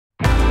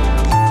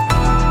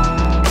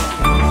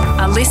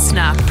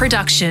listener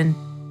production.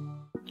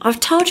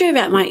 I've told you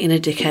about my inner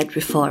dickhead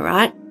before,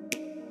 right?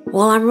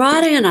 Well, I'm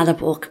writing another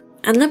book,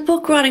 and the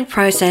book writing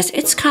process,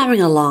 it's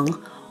coming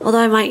along,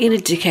 although my inner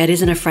dickhead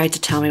isn't afraid to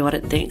tell me what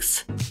it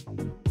thinks.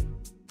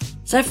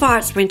 So far,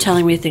 it's been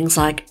telling me things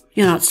like,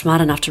 you're not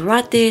smart enough to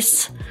write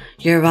this,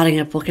 you're writing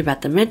a book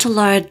about the mental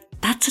load.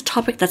 That's a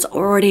topic that's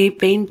already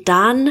been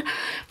done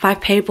by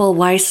people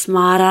way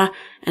smarter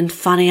and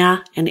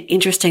funnier and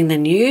interesting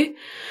than you.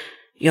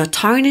 Your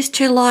tone is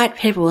too light,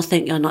 people will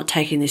think you're not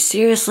taking this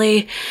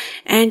seriously,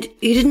 and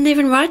you didn't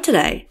even write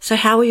today. So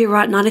how will you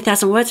write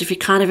 90,000 words if you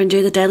can't even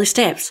do the daily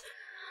steps?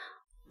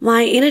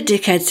 My inner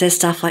dickhead says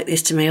stuff like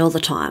this to me all the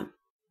time.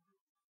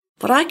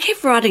 But I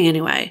keep writing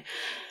anyway,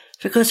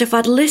 because if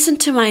I'd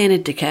listened to my inner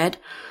dickhead,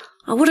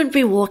 I wouldn't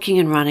be walking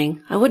and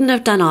running, I wouldn't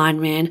have done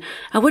Ironman,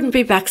 I wouldn't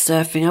be back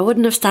surfing, I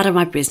wouldn't have started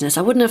my business,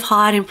 I wouldn't have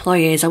hired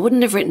employees, I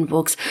wouldn't have written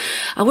books,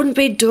 I wouldn't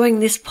be doing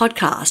this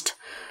podcast.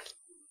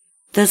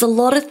 There's a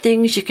lot of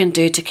things you can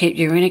do to keep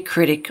your inner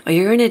critic or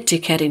your inner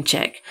dickhead in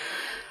check.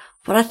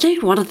 But I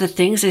think one of the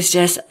things is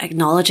just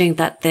acknowledging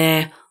that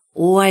they're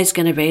always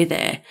going to be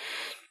there.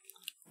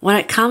 When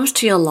it comes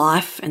to your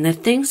life and the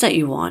things that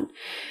you want,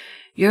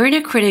 your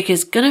inner critic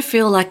is going to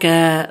feel like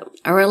a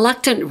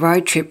reluctant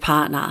road trip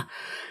partner,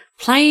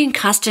 playing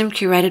custom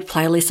curated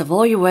playlists of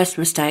all your worst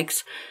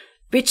mistakes,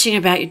 bitching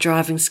about your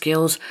driving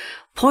skills,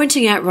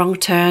 pointing out wrong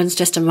turns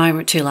just a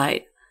moment too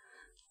late.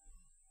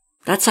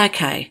 That's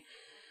okay.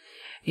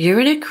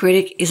 Your inner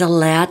critic is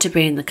allowed to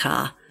be in the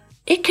car.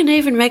 It can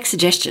even make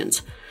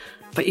suggestions,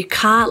 but you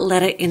can't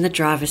let it in the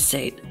driver's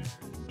seat.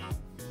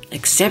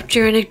 Accept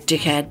your inner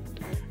dickhead,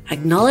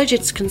 acknowledge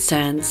its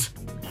concerns,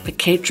 but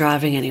keep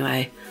driving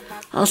anyway.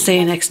 I'll see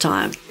you next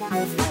time.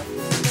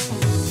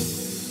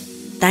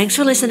 Thanks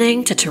for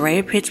listening to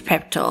Taria Pitt's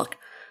Pep Talk.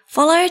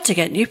 Follow to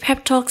get new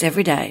pep talks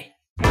every day.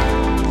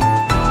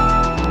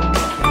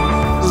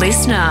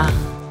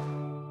 Listener.